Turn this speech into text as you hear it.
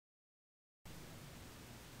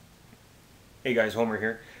Hey guys, Homer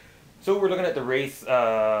here. So we're looking at the Wraith.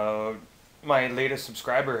 My latest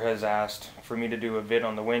subscriber has asked for me to do a vid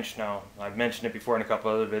on the winch now. I've mentioned it before in a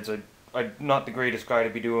couple other vids. I'm not the greatest guy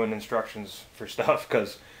to be doing instructions for stuff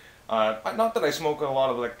because, not that I smoke a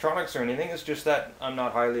lot of electronics or anything, it's just that I'm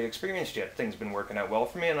not highly experienced yet. Things been working out well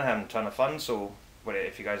for me and I'm having a ton of fun, so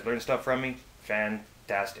if you guys learn stuff from me,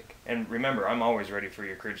 fantastic. And remember, I'm always ready for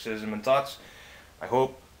your criticism and thoughts. I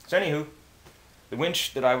hope. So anywho, the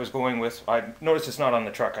winch that I was going with, I noticed it's not on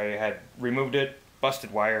the truck. I had removed it,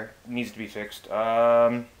 busted wire, needs to be fixed.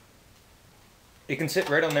 It can sit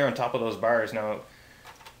right on there on top of those bars. Now,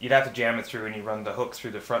 you'd have to jam it through and you run the hook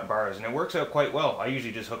through the front bars, and it works out quite well. I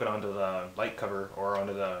usually just hook it onto the light cover or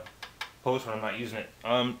onto the post when I'm not using it.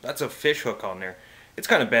 That's a fish hook on there. It's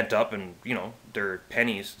kind of bent up, and you know they're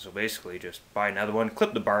pennies, so basically just buy another one.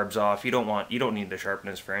 Clip the barbs off. You don't need the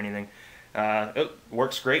sharpness for anything. It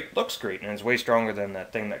works great, looks great, and it's way stronger than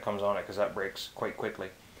that thing that comes on it because that breaks quite quickly.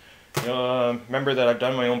 Remember that I've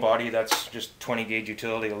done my own body. That's just 20 gauge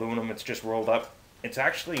utility aluminum. It's just rolled up. It's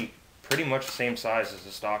actually pretty much the same size as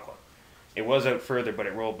the stock one. It was out further, but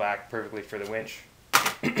it rolled back perfectly for the winch.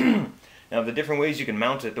 Now the different ways you can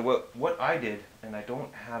mount it. What I did, and I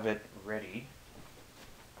don't have it ready.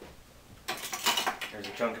 There's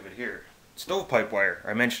a chunk of it here. Stovepipe wire.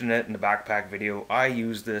 I mentioned it in the backpack video. I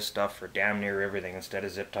use this stuff for damn near everything instead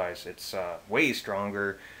of zip ties. It's way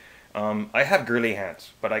stronger. I have girly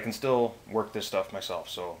hands, but I can still work this stuff myself.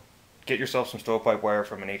 So get yourself some stovepipe wire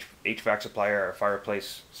from an HVAC supplier or a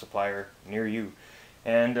fireplace supplier near you.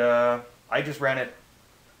 And I just ran it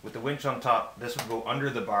with the winch on top. This would go under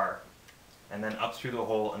the bar and then up through the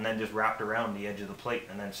hole and then just wrapped around the edge of the plate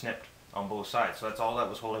and then snipped on both sides. So that's all that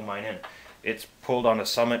was holding mine in. It's pulled on a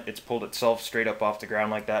summit. It's pulled itself straight up off the ground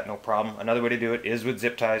like that, no problem. Another way to do it is with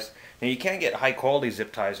zip ties. Now you can get high quality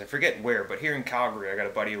zip ties. I forget where, but here in Calgary I got a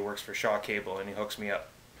buddy who works for Shaw Cable and he hooks me up.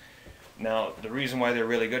 Now the reason why they're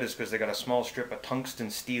really good is because they got a small strip of tungsten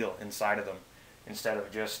steel inside of them instead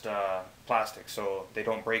of just plastic, so they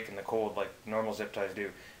don't break in the cold like normal zip ties do.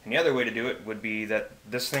 And the other way to do it would be that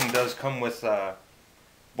this thing does come with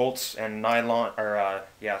bolts and nylon, or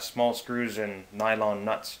small screws and nylon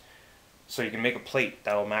nuts. So you can make a plate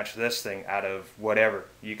that'll match this thing out of whatever.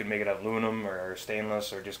 You can make it out of aluminum or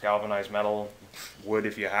stainless or just galvanized metal, wood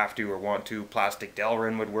if you have to or want to. Plastic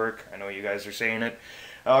Delrin would work. I know you guys are saying it.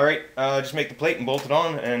 Alright, just make the plate and bolt it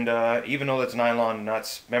on, and even though it's nylon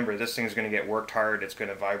nuts, remember this thing's going to get worked hard. It's going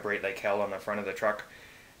to vibrate like hell on the front of the truck.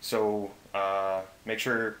 So make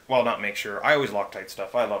sure, well, not make sure, I always Loctite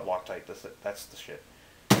stuff. I love Loctite. That's the shit.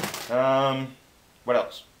 What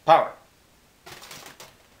else? Power.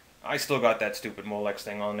 I still got that stupid Molex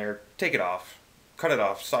thing on there. Take it off. Cut it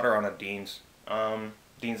off. Solder on a Dean's.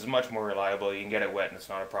 Dean's is much more reliable. You can get it wet and it's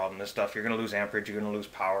not a problem. This stuff, you're going to lose amperage. You're going to lose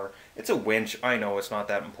power. It's a winch. I know it's not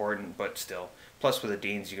that important, but still. Plus with a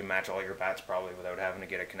Dean's, you can match all your bats probably without having to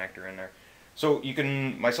get a connector in there. So you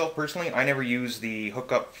can, myself personally, I never use the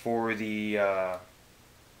hookup for the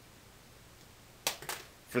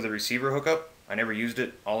receiver hookup. I never used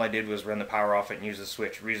it. All I did was run the power off it and use the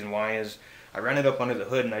switch. Reason why is I ran it up under the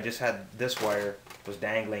hood and I just had this wire was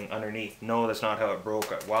dangling underneath. No, that's not how it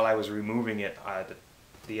broke. While I was removing it,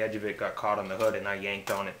 the edge of it got caught on the hood and I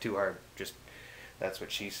yanked on it too hard. Just, that's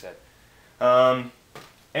what she said.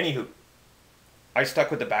 Anywho, I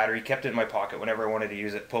stuck with the battery, kept it in my pocket whenever I wanted to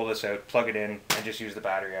use it, pull this out, plug it in, and just use the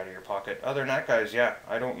battery out of your pocket. Other than that, guys, yeah,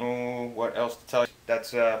 I don't know what else to tell you.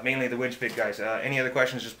 That's mainly the winch bit, guys. Any other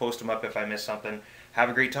questions, just post them up if I missed something. Have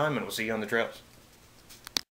a great time, and we'll see you on the trails.